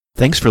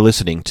Thanks for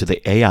listening to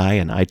the AI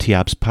and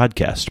ITOps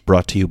podcast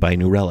brought to you by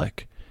New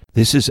Relic.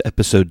 This is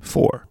episode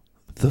 4,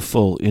 the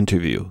full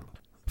interview.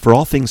 For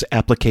all things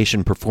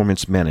application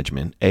performance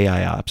management,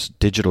 AIOps,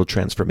 digital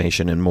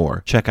transformation, and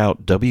more, check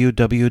out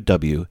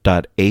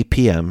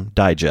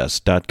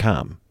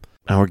www.apmdigest.com.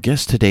 Our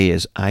guest today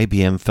is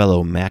IBM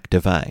fellow Mac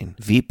Devine,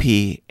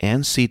 VP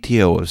and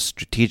CTO of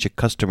Strategic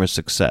Customer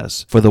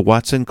Success for the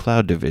Watson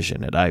Cloud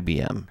Division at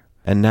IBM.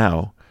 And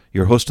now,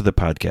 your host of the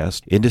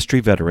podcast, industry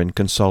veteran,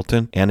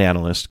 consultant, and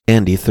analyst,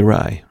 Andy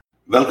Thurai.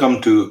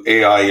 Welcome to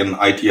AI and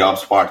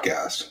ITOps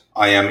podcast.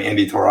 I am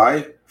Andy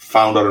Thurai,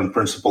 founder and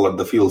principal at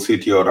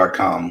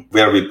thefieldcto.com,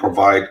 where we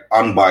provide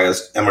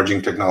unbiased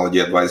emerging technology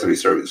advisory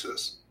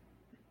services.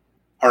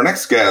 Our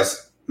next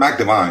guest, Mac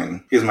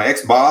Devine, is my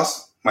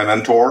ex-boss, my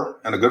mentor,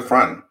 and a good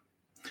friend.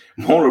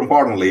 More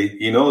importantly,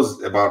 he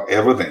knows about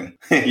everything.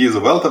 He is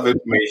a wealth of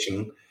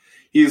information.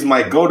 He's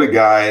my go-to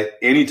guy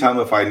anytime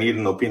if I need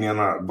an opinion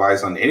or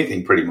advice on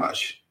anything, pretty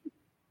much.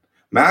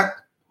 Mac,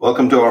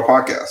 welcome to our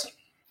podcast.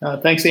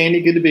 Thanks,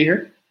 Andy. Good to be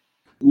here.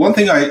 One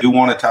thing I do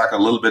want to talk a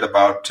little bit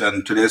about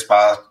in today's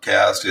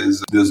podcast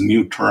is this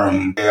new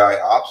term,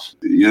 AIOps.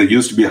 It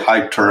used to be a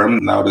hype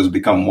term. Now it has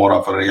become more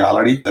of a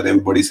reality that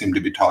everybody seems to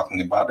be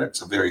talking about it.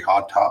 It's a very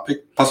hot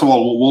topic. First of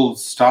all, we'll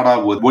start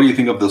out with what do you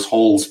think of this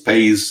whole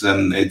space?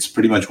 And it's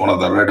pretty much one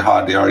of the red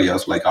hot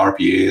areas like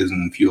RPAs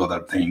and a few other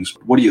things.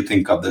 What do you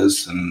think of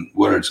this and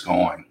where it's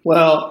going?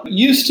 Well, it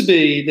used to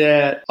be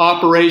that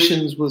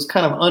operations was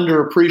kind of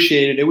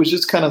underappreciated. It was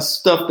just kind of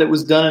stuff that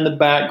was done in the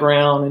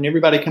background and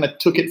everybody kind of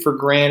took it for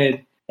granted.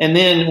 And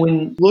then when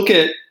you look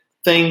at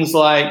things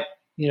like,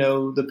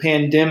 the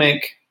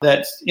pandemic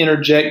that's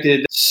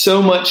interjected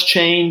so much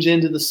change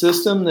into the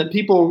system that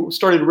people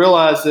started to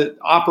realize that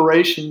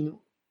operation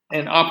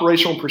and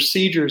operational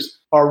procedures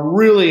are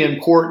really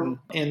important.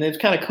 And they've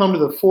kind of come to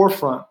the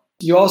forefront.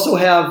 You also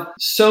have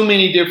so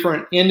many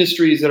different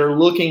industries that are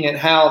looking at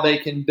how they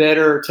can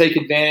better take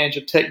advantage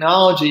of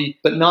technology,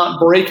 but not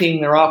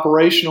breaking their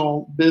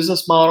operational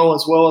business model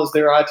as well as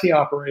their IT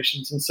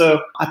operations. And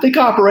so I think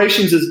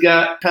operations has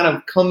got kind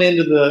of come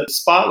into the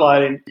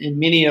spotlight in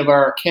many of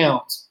our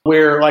accounts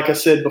where, like I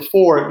said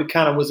before, it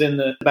kind of was in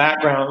the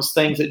background. It was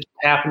things that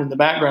happen in the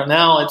background.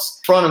 Now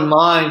it's front of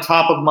mind,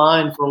 top of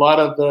mind for a lot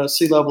of the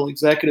C-level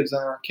executives in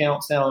our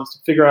accounts now is to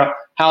figure out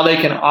how they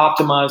can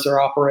optimize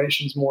their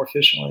operations more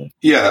efficiently.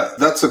 Yeah,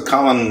 that's a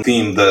common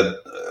theme that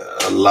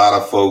a lot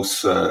of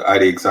folks,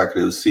 IT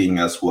executives, seeing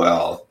as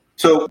well.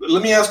 So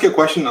let me ask you a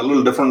question a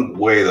little different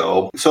way,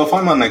 though. So if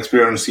I'm an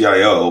experienced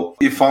CIO,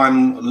 if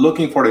I'm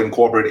looking for to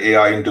incorporate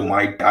AI into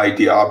my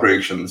IT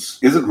operations,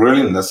 is it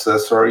really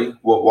necessary?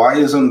 Well, why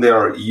isn't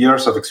there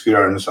years of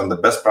experience and the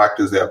best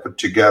practice they have put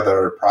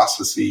together,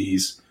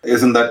 processes?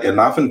 Isn't that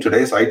enough in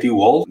today's IT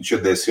world?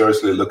 Should they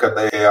seriously look at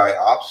the AI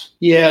ops?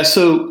 Yeah,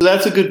 so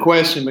that's a good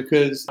question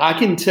because I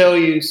can tell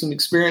you some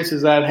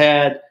experiences I've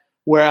had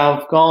where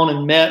I've gone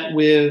and met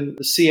with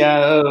the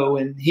CIO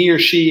and he or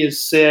she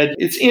has said,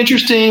 it's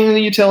interesting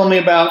that you're telling me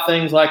about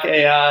things like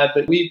AI,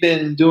 but we've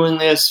been doing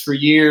this for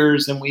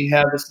years and we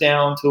have this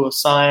down to a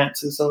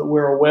science. And so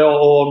we're a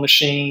well-oiled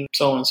machine,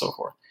 so on and so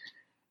forth.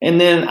 And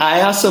then I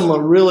asked them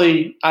a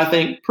really, I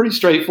think, pretty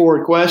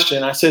straightforward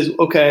question. I said,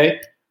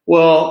 okay,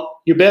 well,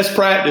 your best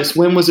practice,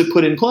 when was it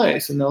put in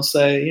place? And they'll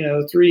say,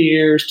 3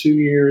 years, 2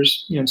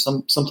 years,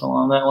 something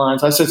along that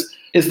lines. I said,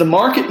 is the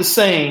market the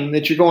same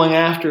that you're going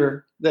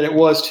after that it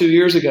was 2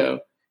 years ago?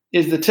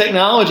 Is the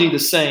technology the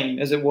same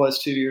as it was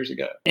 2 years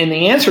ago? And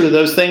the answer to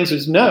those things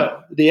is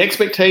no. The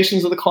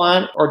expectations of the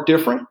client are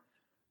different.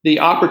 The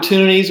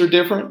opportunities are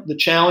different. The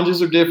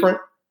challenges are different.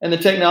 And the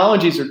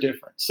technologies are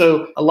different.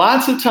 So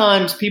lots of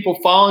times people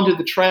fall into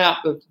the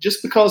trap of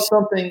just because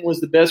something was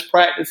the best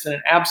practice and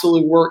it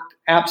absolutely worked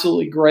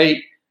absolutely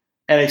great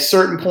at a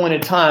certain point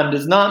in time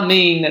does not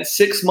mean that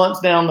 6 months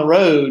down the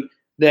road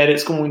that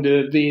it's going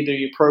to be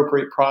the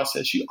appropriate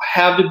process. You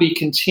have to be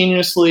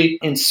continuously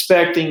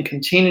inspecting,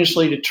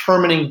 continuously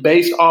determining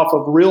based off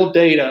of real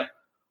data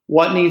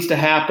what needs to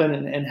happen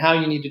and how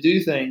you need to do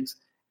things.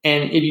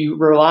 And if you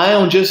rely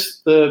on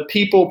just the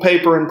people,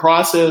 paper, and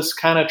process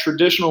kind of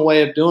traditional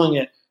way of doing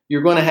it,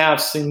 you're going to have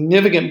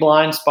significant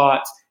blind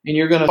spots and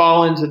you're going to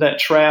fall into that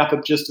trap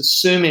of just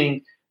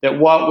assuming that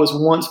what was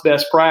once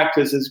best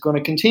practice is going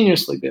to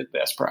continuously be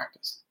best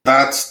practice.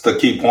 That's the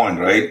key point,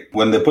 right?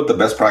 When they put the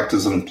best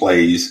practice in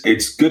place,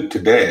 it's good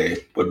today,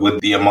 but with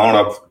the amount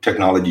of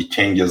technology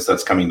changes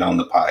that's coming down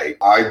the pipe,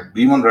 I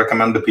even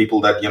recommend to people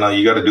that, you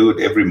got to do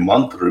it every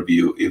month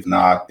review, if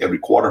not every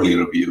quarterly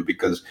review,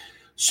 because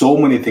so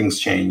many things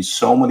change,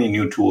 so many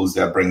new tools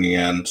they're bringing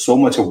in, so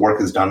much of work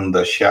is done in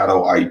the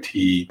shadow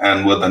IT.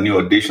 And with the new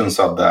additions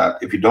of that,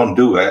 if you don't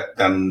do it,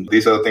 then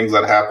these are the things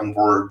that happen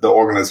for the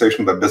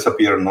organization that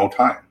disappear in no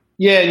time.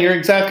 Yeah, and you're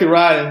exactly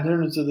right in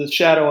terms of the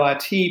shadow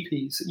IT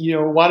piece.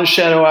 Why does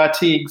shadow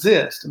IT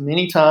exist?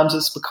 Many times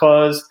it's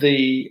because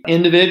the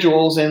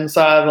individuals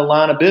inside the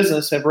line of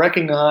business have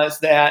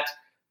recognized that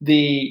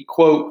the,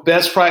 quote,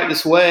 best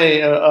practice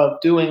way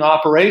of doing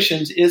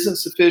operations isn't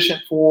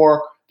sufficient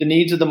for the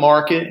needs of the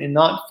market and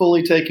not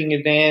fully taking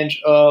advantage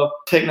of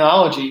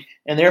technology.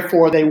 And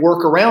therefore, they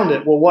work around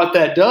it. Well, what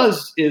that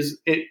does is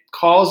it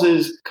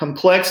causes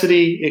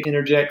complexity, it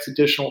interjects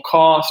additional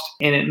cost,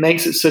 and it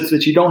makes it such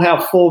that you don't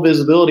have full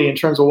visibility in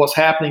terms of what's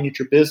happening at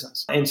your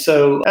business. And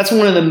so that's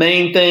one of the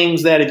main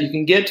things that if you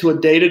can get to a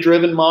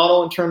data-driven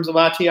model in terms of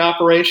IT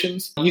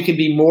operations, you can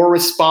be more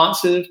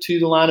responsive to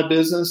the line of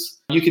business.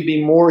 You can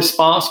be more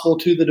responsible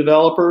to the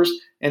developers.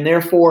 And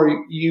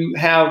therefore, you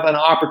have an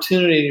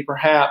opportunity to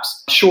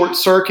perhaps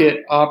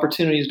short-circuit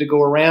opportunities to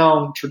go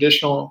around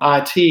traditional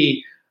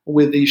IT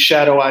with these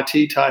shadow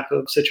IT type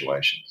of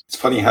situations. It's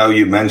funny how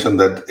you mentioned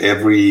that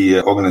every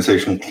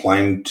organization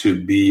claimed to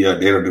be a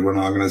data-driven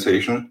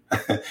organization.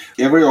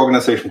 Every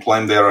organization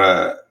claimed they're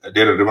a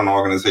data-driven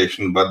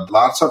organization, but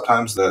lots of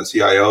times the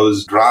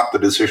CIOs drop the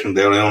decision.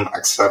 They don't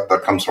accept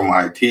that comes from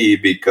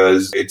IT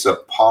because it's a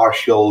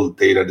partial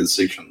data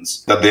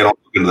decisions that they don't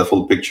look into the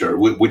full picture,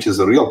 which is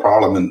a real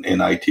problem in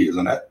IT,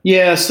 isn't it?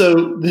 Yeah,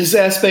 so this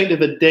aspect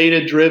of a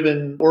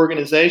data-driven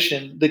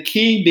organization, the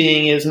key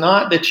being is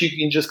not that you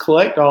can just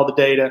collect all the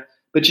data,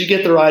 but you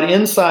get the right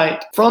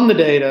insight from the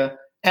data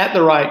at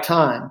the right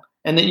time,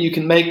 and then you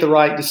can make the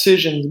right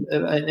decision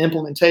and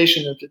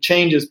implementation of the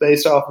changes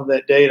based off of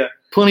that data.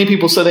 Plenty of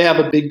people say they have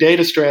a big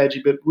data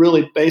strategy, but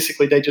really,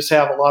 basically, they just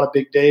have a lot of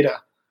big data.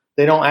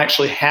 They don't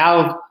actually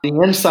have the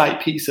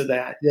insight piece of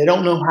that. They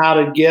don't know how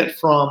to get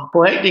from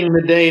collecting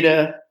the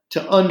data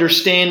to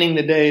understanding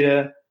the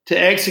data to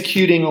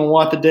executing on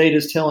what the data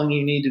is telling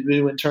you need to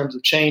do in terms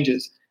of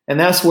changes. And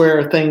that's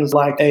where things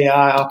like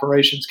AI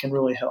operations can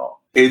really help.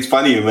 It's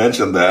funny you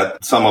mentioned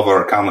that some of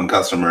our common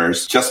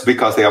customers, just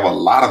because they have a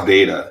lot of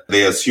data,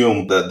 they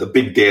assume that the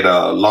big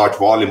data, large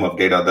volume of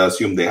data, they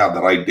assume they have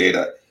the right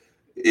data.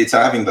 It's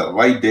having the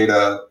right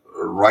data,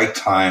 right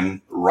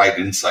time, right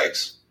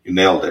insights. You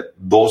nailed it.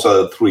 Those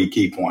are the three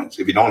key points.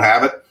 If you don't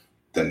have it,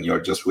 then you're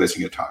just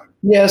wasting your time.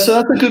 Yeah, so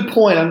that's a good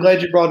point. I'm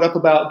glad you brought up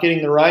about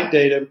getting the right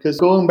data, because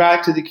going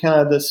back to the kind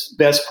of this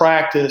best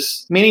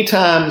practice, many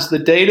times the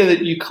data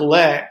that you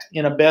collect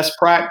in a best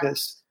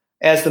practice,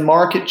 as the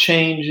market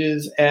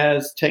changes,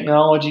 as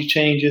technology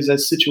changes,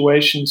 as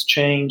situations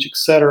change, et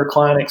cetera,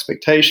 client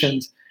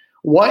expectations,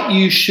 what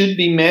you should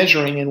be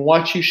measuring and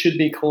what you should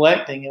be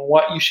collecting and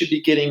what you should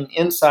be getting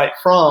insight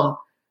from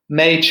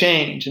may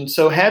change. And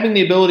so having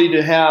the ability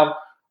to have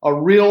a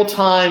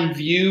real-time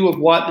view of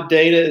what the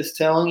data is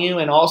telling you,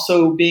 and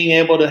also being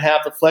able to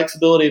have the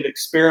flexibility of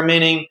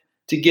experimenting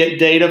to get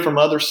data from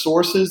other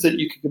sources that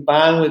you can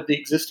combine with the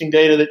existing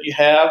data that you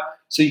have,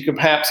 so you can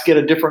perhaps get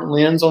a different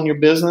lens on your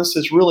business,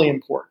 is really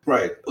important.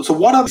 Right. So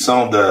what are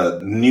some of the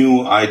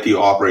new IT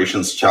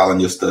operations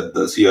challenges that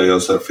the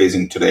CIOs are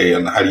facing today,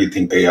 and how do you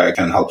think AI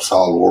can help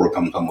solve or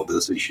overcome some of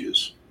those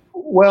issues?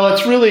 Well,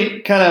 it's really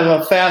kind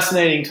of a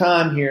fascinating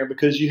time here,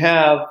 because you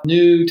have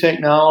new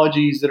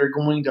technologies that are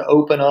going to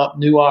open up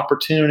new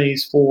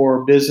opportunities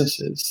for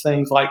businesses,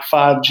 things like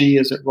 5G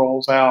as it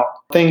rolls out,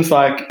 things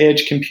like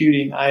edge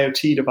computing,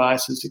 IoT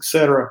devices, et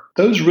cetera.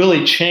 Those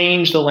really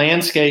change the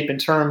landscape in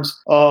terms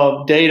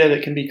of data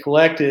that can be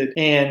collected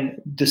and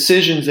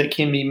decisions that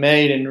can be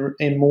made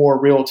in more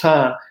real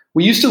time.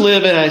 We used to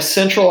live in a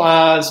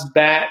centralized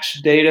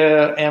batch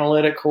data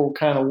analytical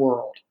kind of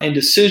world, and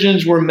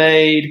decisions were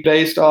made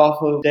based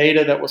off of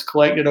data that was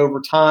collected over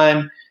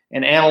time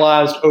and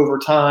analyzed over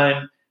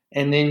time,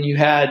 and then you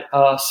had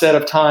a set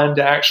of time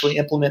to actually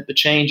implement the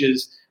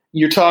changes.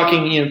 You're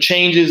talking,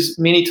 changes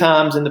many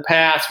times in the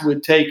past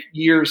would take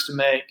years to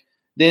make.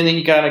 Then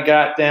you kind of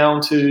got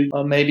down to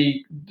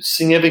maybe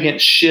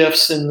significant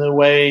shifts in the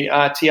way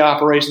IT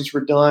operations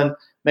were done,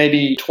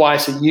 maybe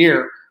twice a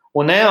year.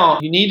 Well, now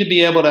you need to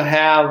be able to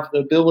have the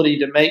ability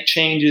to make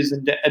changes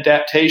and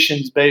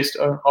adaptations based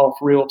off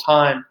real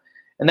time.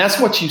 And that's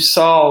what you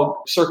saw,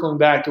 circling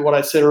back to what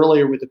I said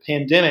earlier with the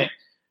pandemic,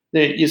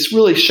 that it's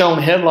really shown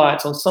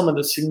headlights on some of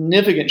the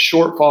significant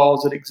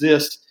shortfalls that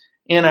exist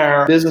in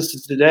our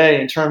businesses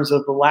today in terms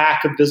of the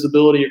lack of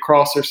visibility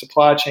across their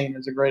supply chain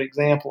is a great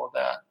example of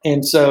that.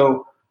 And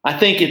so I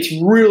think it's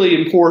really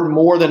important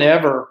more than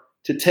ever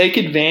to take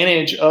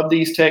advantage of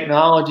these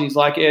technologies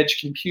like edge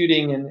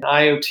computing and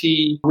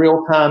IoT,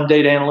 real-time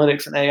data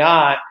analytics and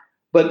AI.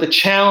 But the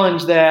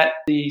challenge that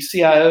the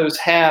CIOs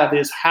have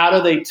is, how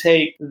do they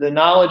take the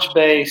knowledge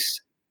base,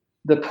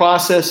 the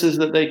processes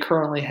that they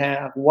currently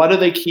have, what do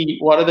they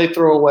keep, what do they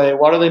throw away,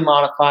 what do they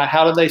modify,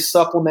 how do they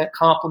supplement,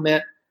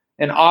 complement,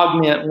 and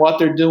augment what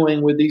they're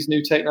doing with these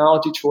new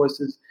technology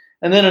choices.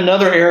 And then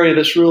another area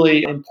that's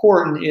really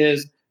important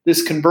is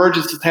this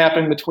convergence that's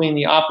happening between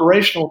the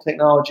operational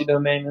technology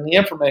domain and the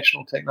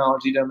informational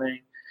technology domain.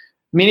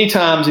 Many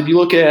times, if you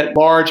look at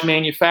large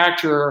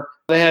manufacturer,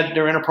 they had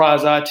their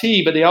enterprise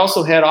IT, but they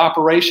also had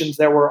operations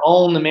that were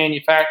on the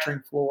manufacturing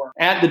floor,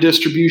 at the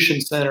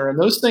distribution center. And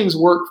those things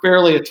work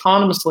fairly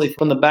autonomously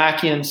from the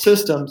back-end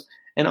systems.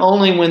 And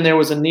only when there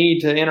was a need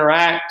to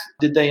interact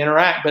did they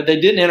interact. But they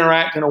didn't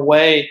interact in a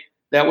way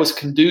that was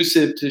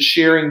conducive to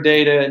sharing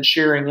data and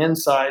sharing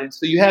insight. And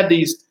so you had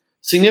these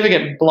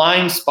significant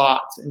blind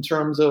spots in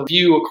terms of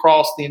view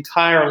across the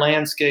entire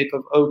landscape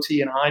of OT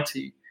and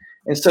IT.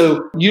 And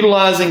so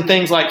utilizing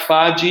things like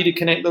 5G to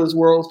connect those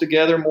worlds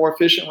together more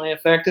efficiently and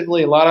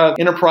effectively, a lot of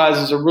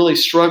enterprises are really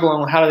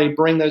struggling with how do they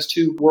bring those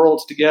two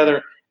worlds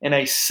together in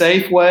a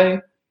safe way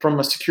from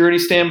a security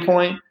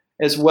standpoint,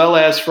 as well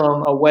as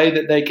from a way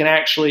that they can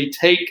actually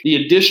take the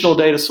additional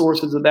data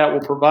sources that will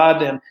provide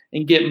them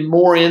and get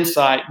more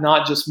insight,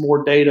 not just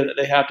more data that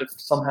they have to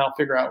somehow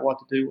figure out what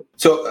to do with.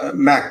 So,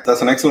 Mac,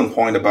 that's an excellent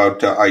point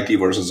about IT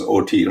versus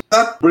OT.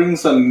 That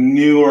brings a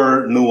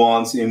newer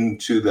nuance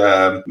into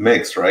the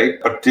mix,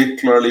 right?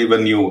 Particularly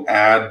when you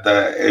add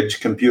the edge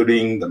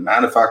computing, the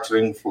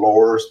manufacturing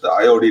floors, the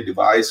IoT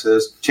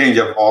devices, change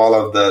up all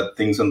of the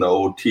things in the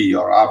OT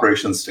or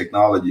operations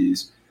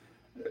technologies.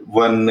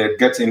 When it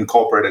gets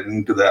incorporated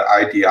into the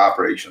IT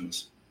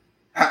operations.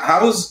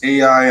 How is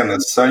AI an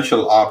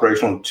essential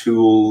operational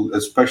tool,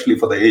 especially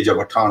for the age of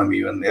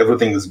autonomy when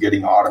everything is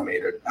getting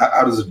automated?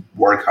 How does it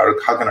work?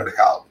 How can it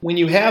help? When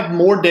you have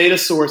more data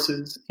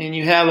sources and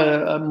you have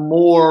a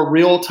more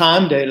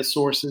real-time data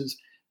sources,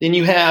 then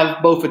you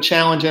have both a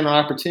challenge and an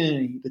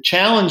opportunity. The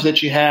challenge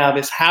that you have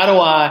is how do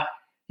I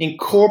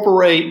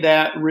incorporate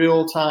that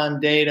real-time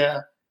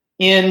data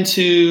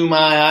into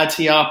my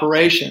IT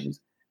operations?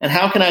 And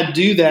how can I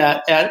do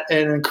that at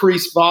an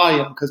increased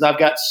volume? Because I've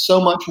got so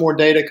much more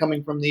data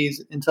coming from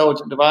these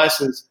intelligent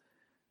devices.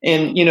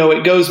 And,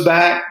 it goes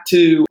back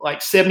to like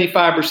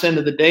 75%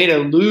 of the data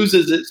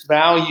loses its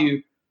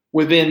value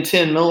within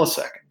 10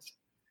 milliseconds.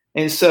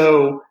 And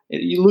so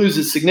it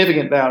loses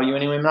significant value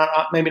anyway,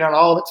 maybe not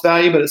all of its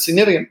value, but a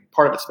significant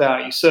part of its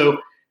value. So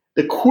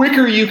the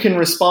quicker you can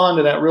respond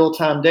to that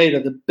real-time data,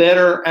 the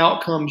better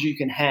outcomes you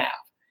can have.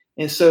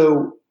 And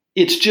so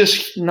it's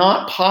just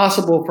not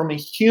possible from a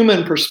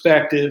human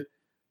perspective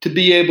to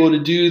be able to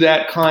do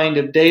that kind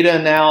of data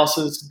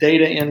analysis,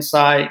 data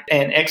insight,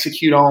 and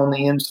execute on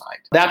the insight.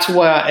 That's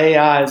why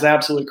AI is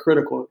absolutely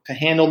critical to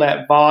handle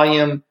that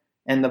volume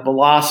and the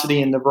velocity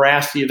and the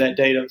veracity of that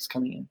data that's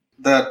coming in.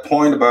 That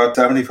point about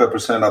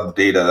 75% of the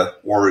data,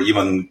 or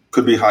even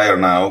could be higher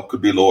now,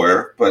 could be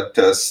lower, but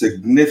a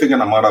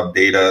significant amount of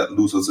data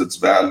loses its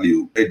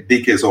value. It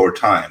decays over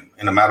time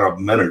in a matter of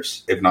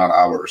minutes, if not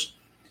hours.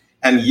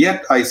 And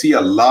yet I see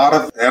a lot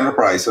of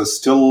enterprises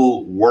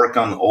still work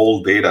on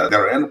old data.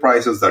 There are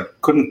enterprises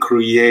that couldn't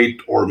create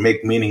or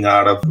make meaning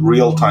out of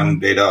real-time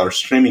data or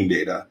streaming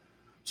data.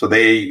 So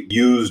they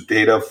use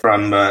data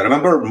from,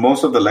 remember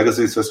most of the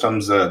legacy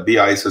systems,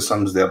 BI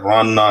systems, they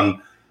run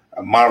on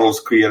models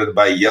created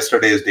by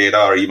yesterday's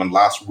data or even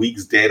last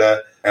week's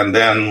data. And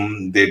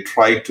then they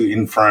try to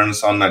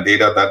inference on the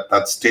data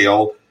that's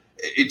stale.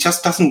 It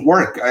just doesn't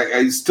work.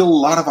 I still, a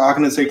lot of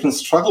organizations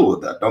struggle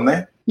with that, don't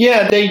they?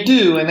 Yeah, they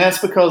do. And that's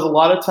because a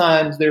lot of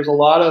times there's a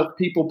lot of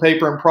people,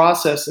 paper, and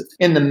processes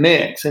in the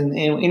mix. And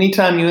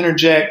anytime you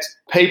interject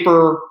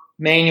paper,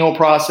 manual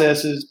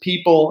processes,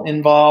 people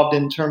involved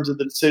in terms of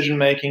the decision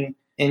making,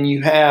 and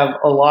you have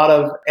a lot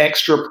of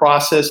extra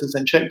processes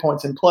and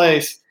checkpoints in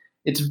place,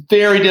 it's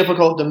very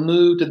difficult to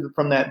move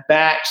from that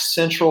batch,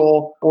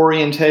 central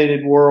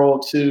orientated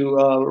world to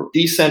a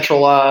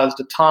decentralized,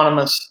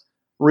 autonomous,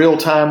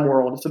 real-time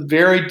world. It's a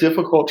very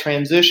difficult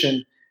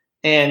transition.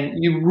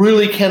 And you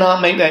really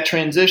cannot make that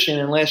transition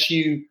unless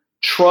you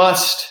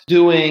trust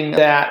doing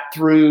that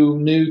through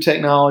new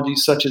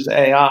technologies such as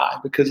AI.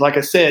 Because like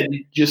I said,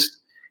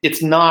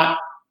 it's not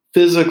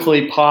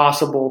physically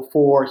possible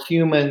for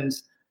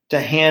humans to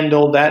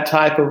handle that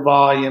type of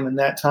volume and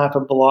that type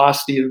of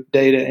velocity of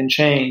data and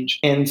change.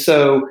 And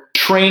so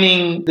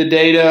training the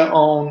data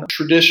on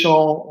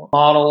traditional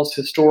models,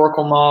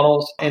 historical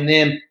models, and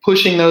then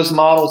pushing those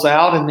models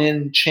out and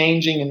then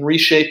changing and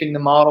reshaping the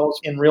models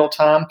in real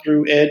time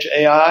through edge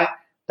AI,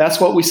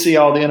 that's what we see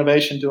all the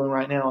innovation doing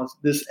right now. Is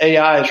this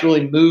AI is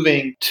really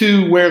moving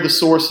to where the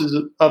sources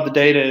of the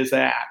data is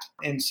at.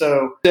 And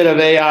so instead of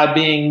AI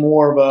being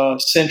more of a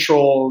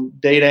central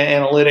data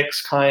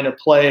analytics kind of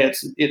play,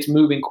 it's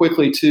moving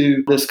quickly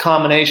to this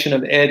combination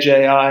of edge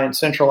AI and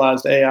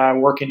centralized AI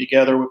working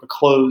together with a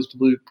closed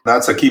loop.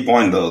 That's a key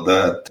point, though,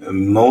 that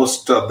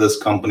most of these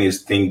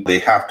companies think they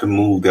have to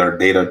move their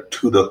data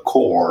to the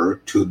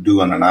core to do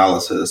an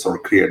analysis or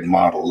create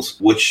models,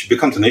 which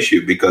becomes an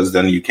issue because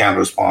then you can't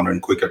respond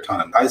in quicker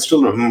time. I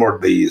still remember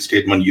the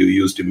statement you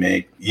used to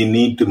make. You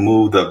need to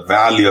move the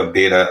value of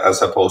data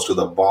as opposed to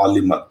the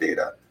volume of data.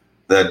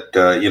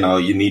 That,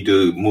 you need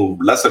to move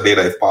lesser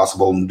data if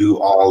possible and do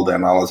all the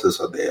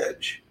analysis at the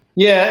edge.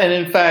 Yeah, and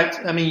in fact,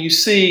 you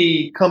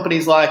see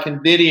companies like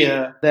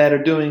NVIDIA that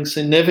are doing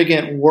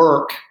significant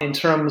work in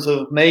terms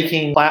of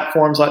making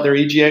platforms like their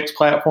EGX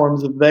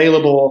platforms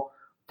available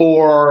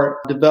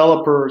for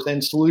developers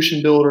and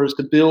solution builders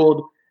to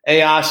build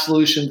AI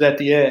solutions at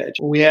the edge.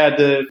 We had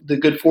the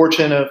good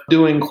fortune of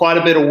doing quite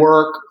a bit of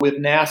work with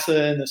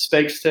NASA and the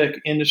space tech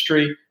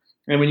industry.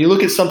 And when you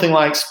look at something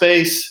like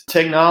space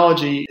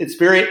technology, it's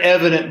very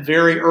evident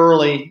very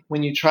early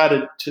when you try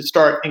to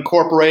start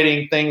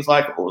incorporating things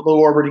like low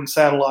orbiting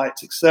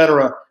satellites, et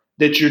cetera,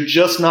 that you're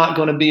just not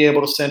going to be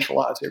able to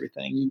centralize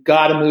everything. You've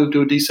got to move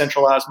to a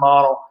decentralized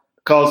model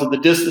because of the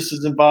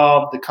distances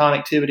involved, the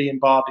connectivity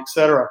involved, et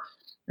cetera.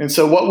 And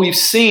so what we've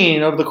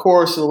seen over the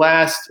course of the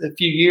last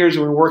few years,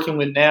 when we're working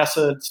with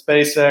NASA,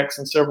 SpaceX,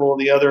 and several of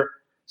the other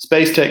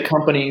space tech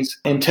companies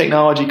and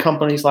technology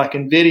companies like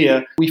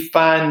NVIDIA, we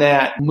find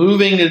that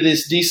moving to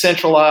this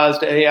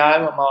decentralized AI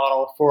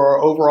model for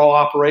our overall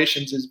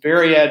operations is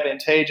very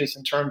advantageous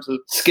in terms of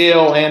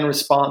scale and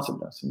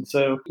responsiveness. And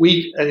so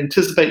we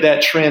anticipate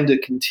that trend to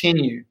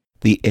continue.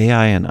 The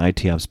AI and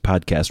ITOps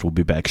podcast will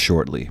be back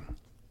shortly.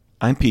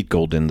 I'm Pete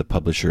Golden, the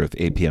publisher of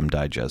APM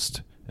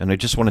Digest, and I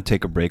just want to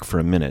take a break for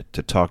a minute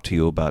to talk to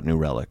you about New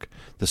Relic,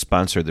 the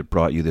sponsor that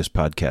brought you this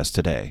podcast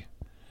today.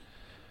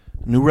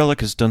 New Relic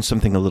has done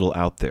something a little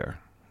out there.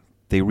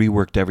 They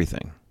reworked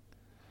everything.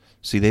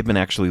 See, they've been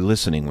actually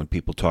listening when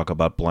people talk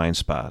about blind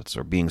spots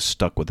or being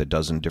stuck with a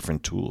dozen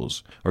different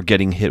tools or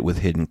getting hit with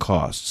hidden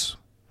costs.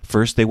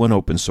 First, they went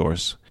open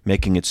source,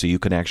 making it so you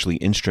can actually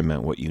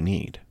instrument what you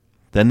need.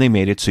 Then they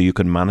made it so you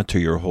can monitor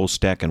your whole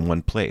stack in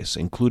one place,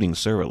 including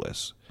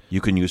serverless. You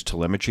can use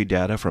telemetry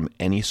data from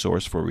any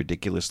source for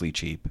ridiculously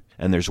cheap,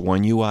 and there's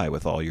one UI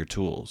with all your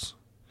tools.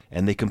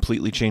 And they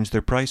completely changed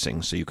their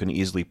pricing so you can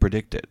easily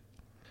predict it.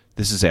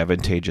 This is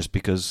advantageous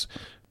because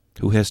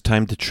who has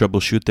time to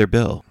troubleshoot their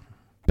bill?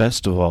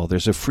 Best of all,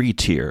 there's a free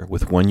tier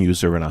with one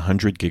user and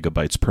 100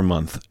 gigabytes per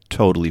month,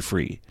 totally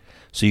free,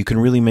 so you can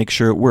really make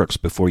sure it works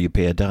before you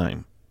pay a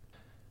dime.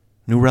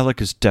 New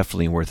Relic is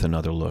definitely worth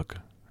another look.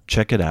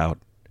 Check it out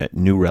at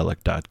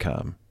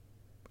newrelic.com.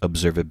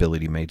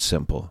 Observability made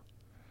simple.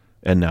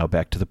 And now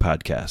back to the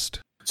podcast.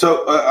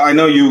 So I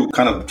know you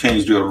kind of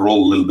changed your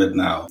role a little bit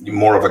now. You're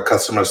more of a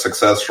customer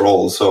success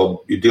role,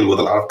 so you deal with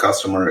a lot of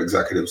customer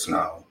executives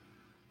now.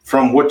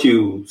 From what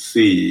you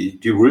see,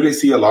 do you really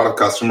see a lot of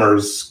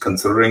customers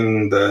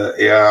considering the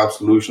AIOps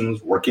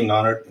solutions, working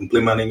on it,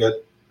 implementing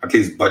it, at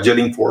least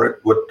budgeting for it?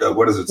 What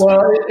does it say?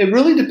 Well, it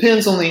really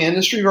depends on the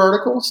industry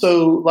vertical.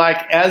 So, like,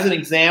 as an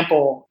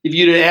example, if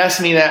you'd have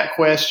asked me that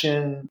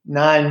question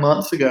 9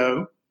 months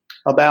ago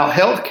about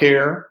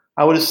healthcare,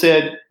 I would have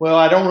said, well,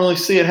 I don't really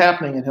see it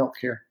happening in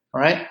healthcare,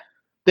 right?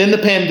 Then the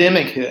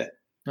pandemic hit.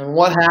 And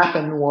what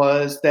happened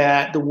was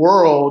that the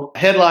world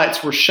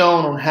headlights were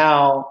shown on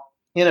how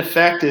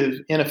ineffective,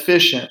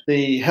 inefficient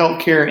the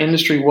healthcare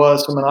industry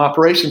was from an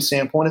operations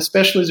standpoint,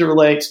 especially as it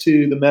relates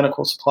to the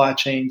medical supply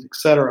chains, et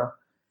cetera.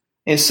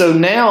 And so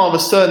now all of a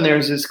sudden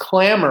there's this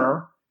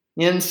clamor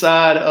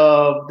inside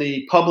of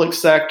the public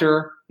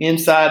sector,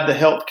 inside the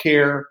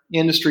healthcare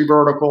industry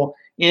vertical,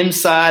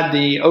 inside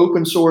the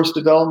open source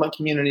development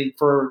community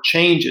for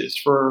changes,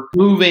 for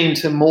moving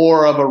to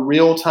more of a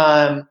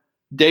real-time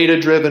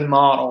data-driven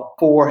model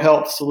for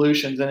health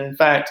solutions. And in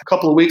fact, a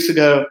couple of weeks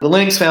ago, the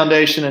Linux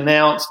Foundation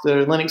announced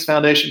the Linux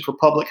Foundation for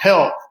Public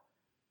Health,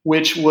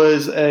 which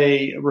was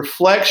a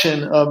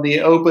reflection of the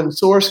open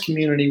source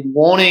community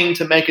wanting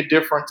to make a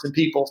difference in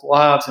people's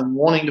lives and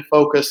wanting to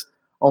focus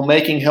on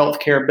making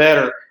healthcare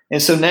better.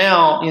 And so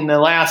now, in the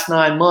last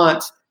 9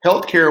 months,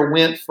 healthcare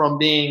went from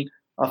being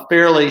a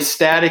fairly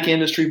static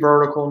industry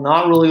vertical,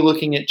 not really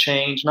looking at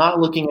change, not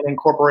looking at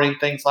incorporating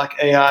things like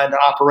AI into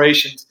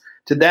operations,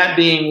 to that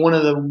being one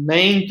of the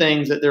main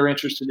things that they're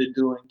interested in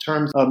doing in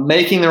terms of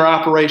making their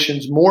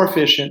operations more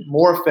efficient,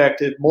 more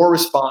effective, more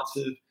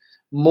responsive,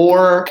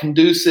 more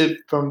conducive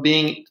from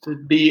being to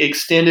be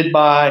extended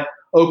by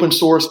open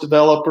source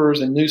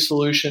developers and new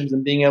solutions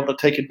and being able to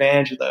take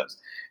advantage of those.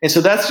 And so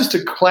that's just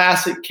a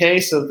classic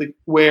case of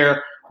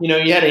where,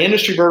 you had an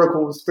industry vertical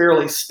that was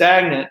fairly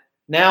stagnant.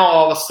 Now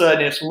all of a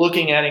sudden it's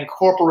looking at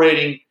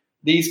incorporating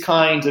these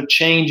kinds of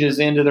changes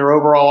into their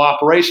overall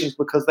operations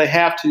because they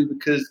have to,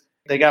 because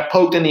they got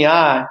poked in the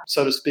eye,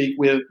 so to speak,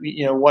 with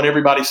what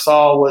everybody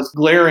saw was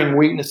glaring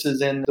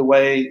weaknesses in the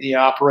way the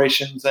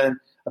operations and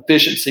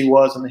efficiency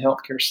was in the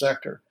healthcare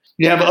sector.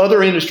 You have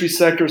other industry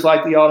sectors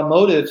like the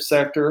automotive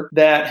sector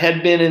that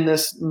had been in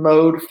this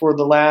mode for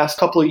the last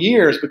couple of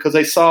years because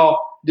they saw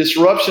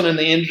disruption in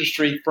the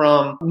industry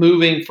from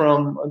moving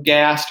from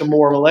gas to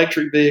more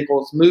electric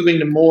vehicles, moving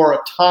to more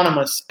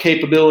autonomous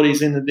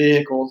capabilities in the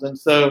vehicles. And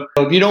so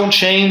if you don't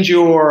change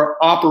your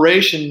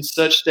operations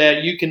such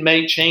that you can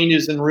make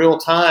changes in real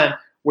time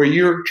where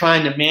you're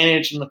trying to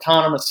manage an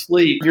autonomous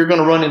fleet, you're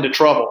going to run into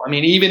trouble. I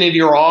mean, even if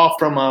you're off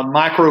from a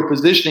micro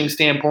positioning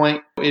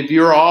standpoint, if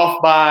you're off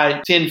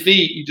by 10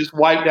 feet, you just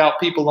wiped out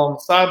people on the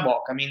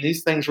sidewalk. I mean,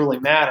 these things really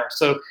matter.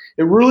 So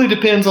it really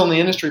depends on the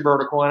industry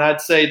vertical. And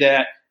I'd say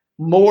that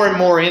more and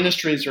more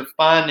industries are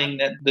finding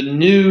that the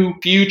new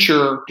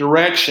future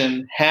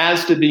direction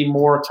has to be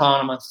more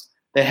autonomous.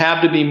 They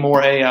have to be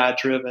more AI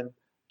driven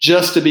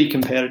just to be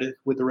competitive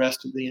with the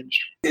rest of the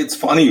industry. It's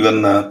funny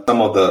when some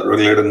of the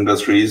regulated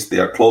industries, they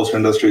are closed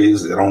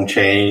industries, they don't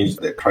change,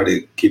 they try to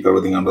keep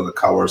everything under the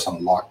covers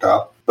and locked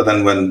up. But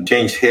then when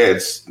change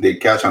hits, they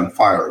catch on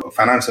fire. The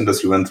finance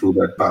industry went through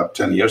that about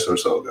 10 years or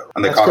so ago.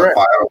 And they caught on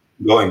fire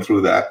going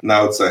through that.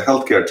 Now it's a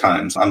healthcare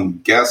times. I'm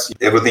guess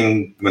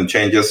everything when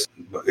changes,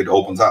 it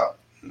opens up.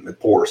 It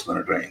pours, then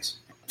it rains.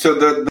 So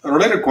the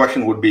related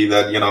question would be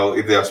that,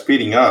 if they are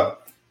speeding up,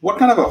 what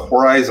kind of a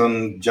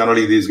horizon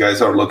generally these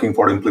guys are looking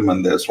for to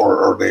implement this?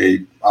 Or are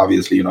they,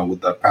 obviously,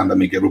 with the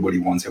pandemic, everybody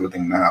wants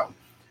everything now.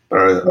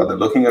 Are they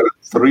looking at a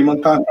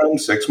 3-month time frame,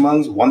 6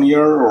 months, 1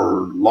 year,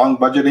 or long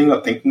budgeting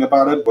or thinking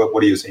about it?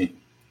 What are you seeing?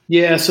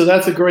 Yeah, so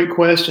that's a great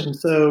question.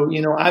 So,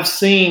 I've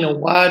seen a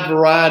wide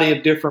variety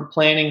of different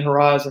planning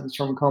horizons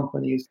from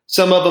companies.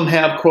 Some of them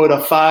have, quote, a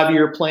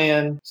 5-year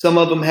plan. Some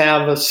of them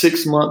have a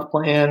 6-month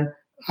plan.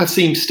 I've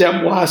seen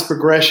stepwise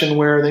progression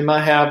where they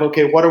might have,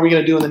 okay, what are we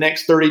going to do in the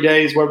next 30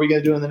 days? What are we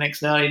going to do in the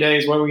next 90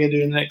 days? What are we going to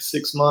do in the next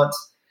 6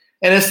 months?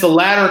 And it's the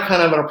latter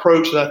kind of an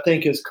approach that I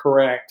think is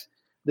correct.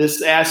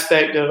 This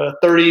aspect of a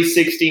 30,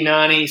 60,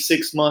 90,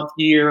 6-month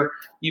year,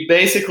 you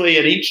basically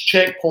at each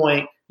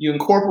checkpoint, you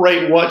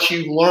incorporate what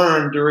you've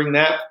learned during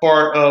that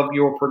part of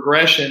your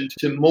progression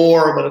to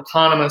more of an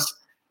autonomous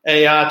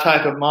AI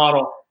type of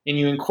model, and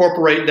you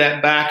incorporate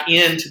that back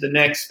into the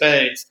next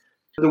phase.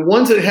 The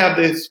ones that have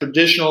these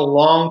traditional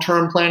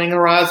long-term planning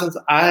horizons,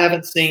 I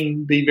haven't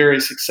seen be very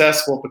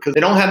successful because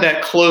they don't have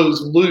that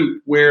closed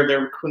loop where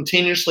they're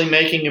continuously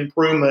making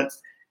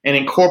improvements and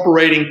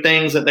incorporating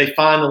things that they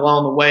find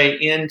along the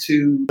way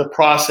into the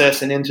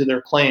process and into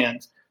their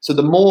plans. So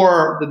the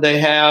more that they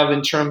have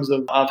in terms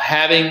of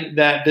having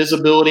that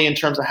visibility in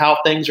terms of how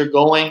things are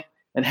going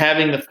and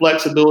having the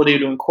flexibility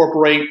to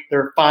incorporate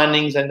their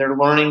findings and their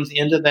learnings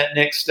into that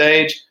next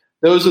stage,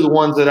 those are the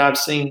ones that I've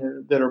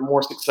seen that are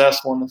more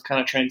successful in this kind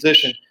of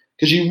transition.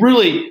 Because you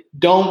really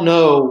don't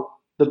know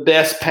the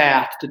best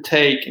path to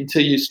take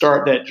until you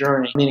start that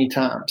journey many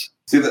times.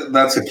 See,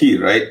 that's the key,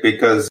 right?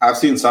 Because I've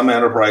seen some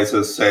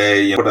enterprises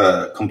say, put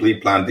a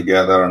complete plan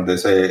together and they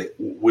say,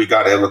 we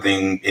got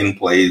everything in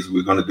place,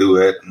 we're going to do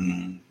it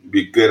and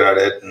be good at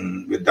it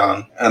and we're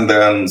done. And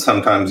then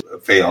sometimes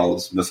it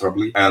fails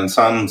miserably. And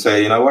some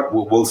say, you know what,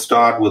 we'll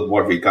start with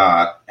what we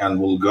got and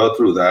we'll go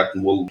through that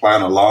and we'll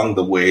plan along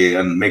the way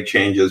and make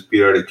changes,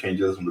 periodic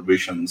changes and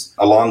revisions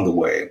along the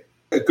way.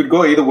 It could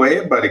go either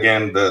way, but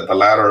again, the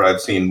latter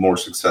I've seen more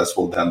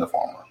successful than the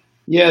former.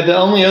 Yeah, the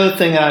only other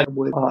thing I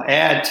would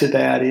add to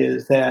that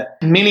is that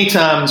many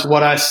times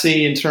what I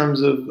see in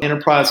terms of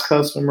enterprise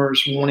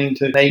customers wanting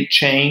to make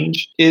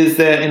change is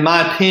that, in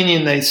my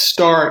opinion, they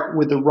start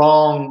with the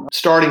wrong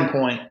starting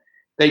point.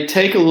 They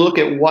take a look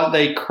at what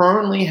they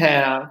currently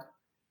have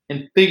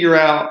and figure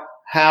out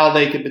how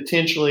they could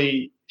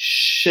potentially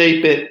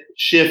shape it,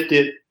 shift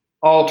it,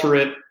 alter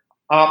it,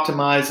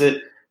 optimize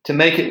it to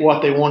make it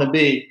what they want to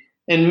be.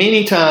 And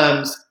many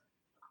times,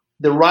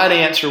 the right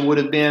answer would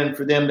have been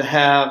for them to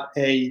have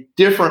a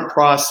different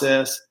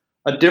process,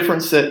 a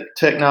different set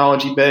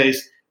technology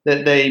base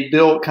that they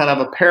built kind of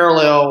a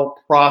parallel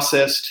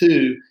process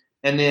to,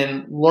 and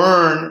then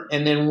learn.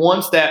 And then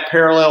once that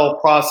parallel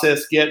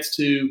process gets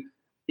to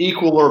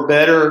equal or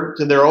better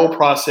to their old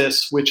process,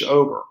 switch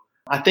over.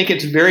 I think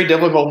it's very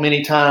difficult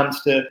many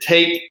times to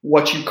take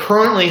what you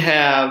currently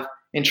have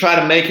and try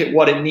to make it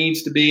what it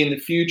needs to be in the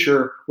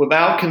future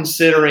without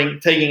considering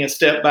taking a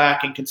step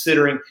back and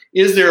considering,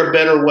 is there a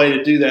better way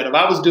to do that? If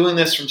I was doing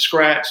this from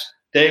scratch,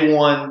 day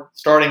one,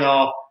 starting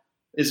off,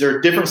 is there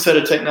a different set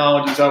of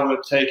technologies I would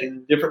have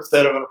taken, a different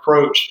set of an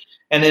approach?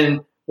 And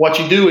then what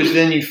you do is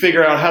then you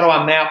figure out, how do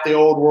I map the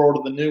old world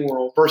to the new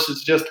world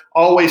versus just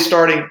always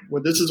starting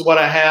with, this is what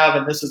I have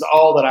and this is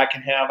all that I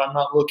can have. I'm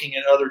not looking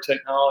at other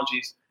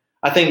technologies.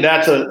 I think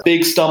that's a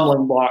big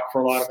stumbling block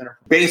for a lot of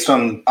enterprises. Based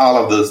on all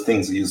of those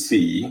things you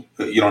see,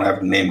 you don't have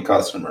to name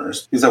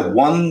customers. Is there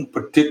one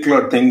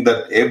particular thing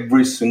that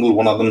every single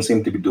one of them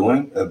seem to be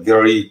doing, a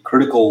very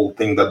critical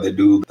thing that they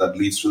do that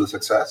leads to the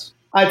success?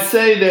 I'd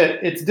say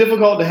that it's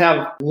difficult to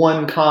have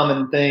one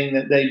common thing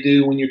that they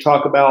do when you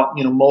talk about,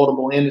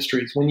 multiple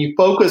industries. When you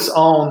focus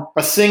on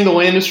a single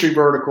industry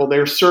vertical,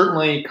 there's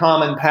certainly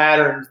common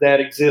patterns that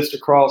exist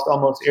across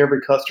almost every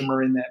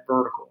customer in that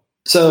vertical.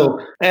 So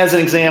as an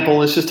example,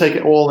 let's just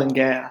take oil and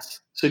gas.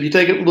 So if you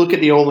take a look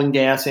at the oil and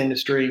gas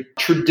industry,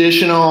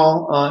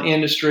 traditional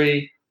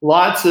industry,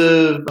 lots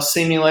of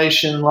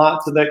simulation,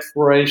 lots of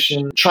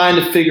exploration, trying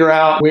to figure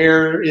out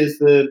where is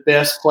the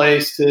best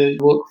place to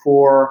look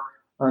for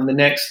the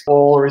next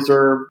oil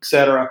reserve, et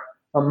cetera.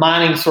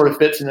 Mining sort of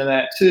fits into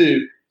that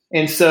too.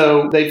 And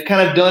so they've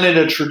kind of done it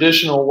a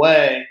traditional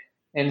way.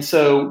 And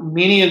so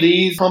many of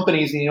these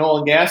companies in the oil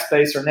and gas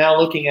space are now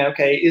looking at,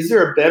 okay, is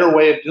there a better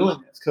way of doing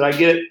this? Could I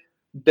get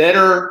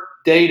better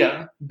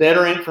data,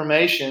 better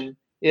information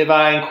if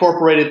I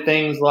incorporated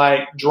things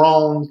like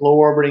drones, low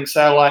orbiting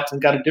satellites,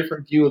 and got a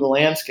different view of the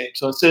landscape?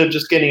 So instead of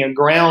just getting a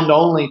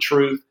ground-only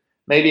truth,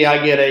 maybe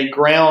I get a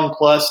ground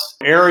plus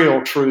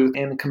aerial truth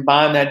and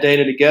combine that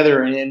data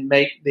together and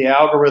make the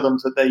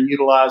algorithms that they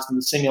utilize in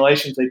the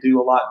simulations they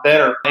do a lot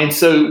better. And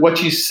so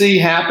what you see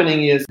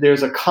happening is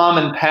there's a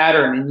common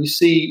pattern, and you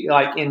see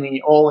like in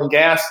the oil and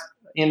gas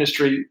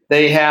industry,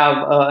 they have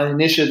an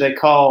initiative they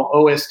call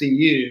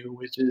OSDU,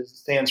 which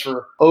stands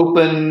for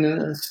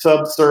Open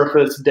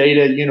Subsurface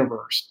Data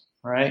Universe,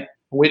 right?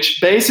 Which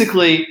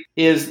basically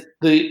is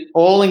the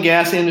oil and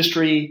gas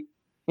industry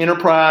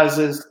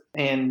enterprises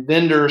and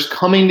vendors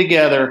coming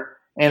together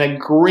and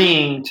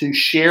agreeing to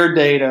share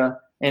data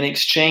and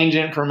exchange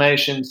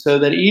information so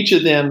that each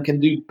of them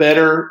can do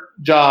better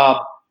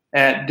job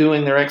at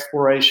doing their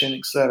exploration,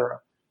 et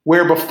cetera.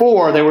 where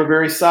before they were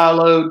very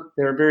siloed,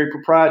 they were very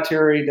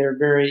proprietary, they're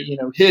very,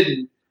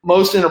 hidden.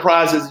 Most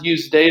enterprises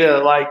use data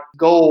like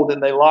gold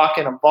and they lock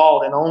in a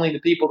vault, and only the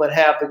people that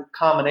have the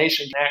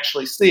combination can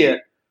actually see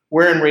it.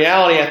 Where in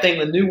reality, I think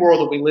the new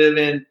world that we live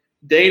in,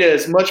 data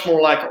is much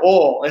more like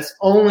oil. It's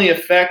only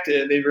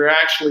effective if you're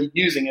actually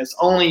using it. It's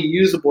only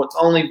usable. It's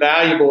only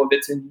valuable if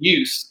it's in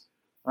use.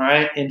 All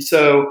right. And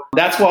so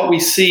that's what we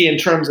see in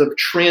terms of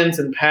trends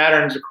and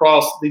patterns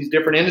across these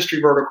different industry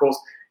verticals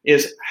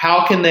is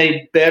how can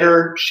they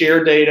better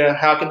share data?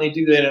 How can they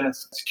do that in a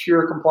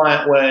secure,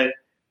 compliant way?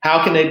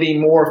 How can they be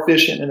more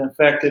efficient and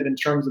effective in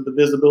terms of the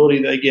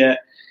visibility they get?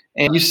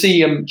 And you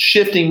see them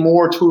shifting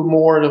more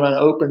of an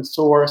open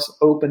source,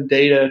 open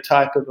data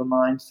type of a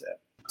mindset.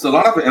 So a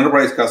lot of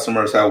enterprise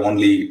customers have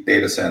only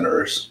data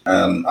centers,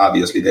 and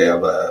obviously they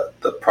have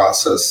the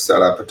process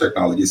set up, the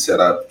technology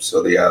set up,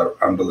 so they are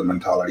under the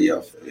mentality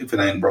of if it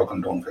ain't broken,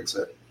 don't fix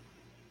it.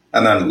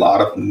 And then a lot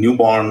of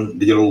newborn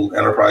digital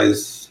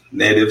enterprise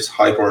natives,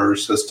 hyper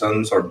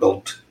systems are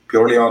built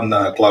purely on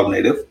cloud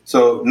native.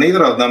 So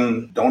neither of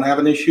them don't have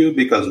an issue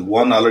because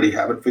one already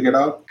have it figured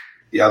out.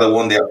 The other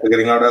one they are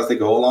figuring out as they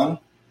go along.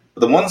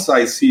 But the ones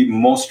I see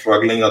most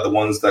struggling are the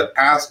ones that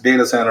as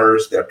data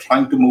centers, they're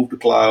trying to move to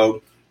cloud.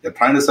 They're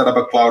trying to set up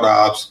a cloud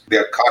ops.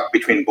 They're caught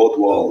between both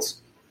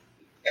worlds.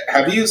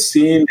 Have you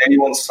seen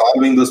anyone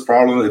solving this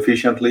problem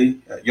efficiently?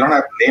 You don't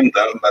have to name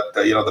them, but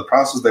the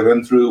process they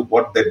went through,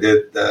 what they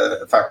did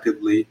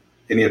effectively.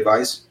 Any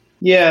advice?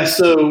 Yeah,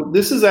 so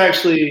this is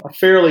actually a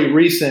fairly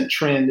recent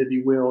trend, if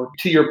you will.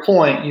 To your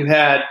point, you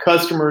had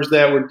customers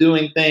that were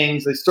doing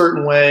things a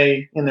certain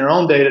way in their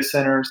own data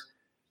centers,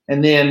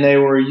 and then they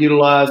were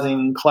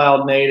utilizing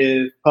cloud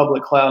native,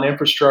 public cloud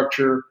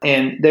infrastructure,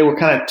 and they were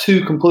kind of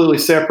two completely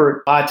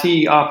separate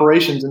IT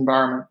operations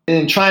environments.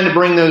 And trying to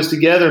bring those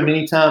together,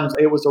 many times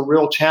it was a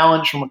real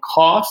challenge from a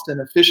cost and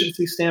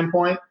efficiency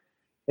standpoint.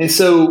 And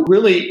so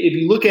really, if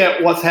you look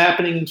at what's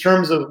happening in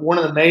terms of one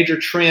of the major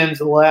trends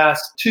the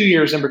last 2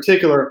 years in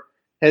particular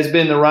has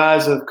been the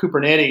rise of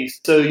Kubernetes.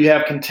 So you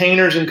have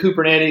containers in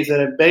Kubernetes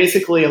that have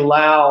basically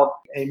allowed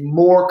a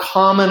more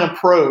common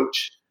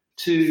approach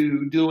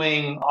to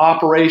doing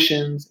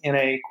operations in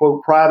a,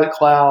 quote, private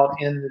cloud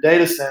in the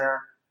data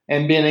center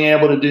and being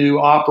able to do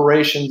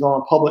operations on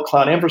a public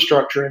cloud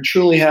infrastructure and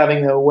truly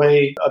having a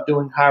way of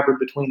doing hybrid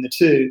between the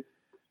two.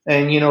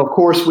 And, of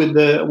course, with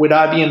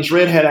IBM's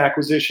Red Hat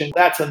acquisition,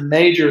 that's a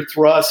major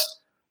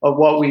thrust of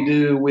what we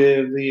do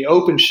with the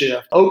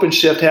OpenShift.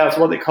 OpenShift has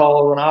what they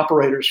call an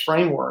operator's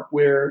framework,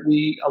 where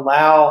we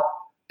allow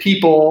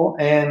people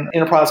and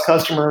enterprise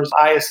customers,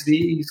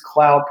 ISVs,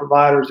 cloud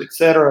providers, et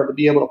cetera, to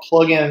be able to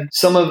plug in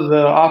some of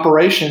the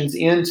operations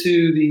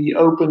into the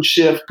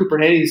OpenShift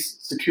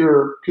Kubernetes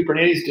secure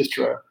Kubernetes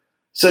distro,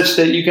 such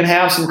that you can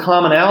have some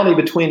commonality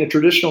between a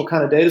traditional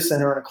kind of data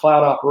center and a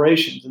cloud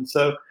operations. And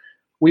so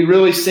we've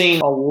really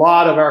seen a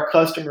lot of our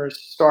customers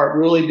start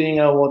really being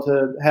able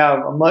to have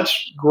a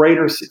much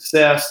greater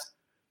success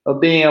of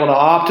being able to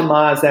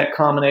optimize that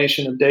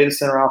combination of data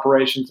center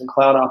operations and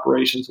cloud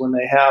operations when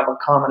they have a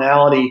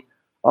commonality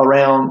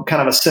around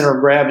kind of a center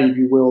of gravity, if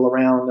you will,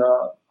 around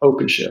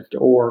OpenShift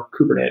or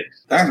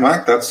Kubernetes. Thanks,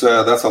 Mike. That's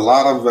a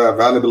lot of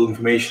valuable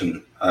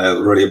information. I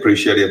really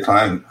appreciate your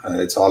time.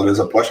 It's always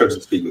a pleasure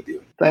to speak with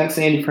you. Thanks,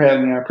 Andy, for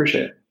having me. I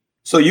appreciate it.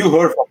 So you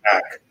heard from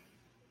Mac.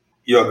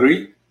 You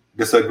agree?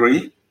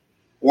 Disagree?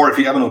 Or if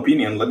you have an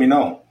opinion, let me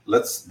know.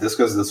 Let's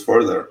discuss this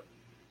further.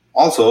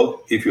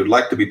 Also, if you'd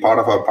like to be part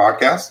of our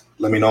podcast,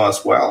 let me know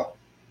as well.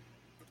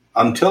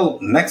 Until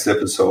next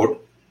episode,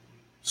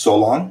 so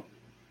long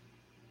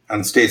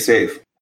and stay safe.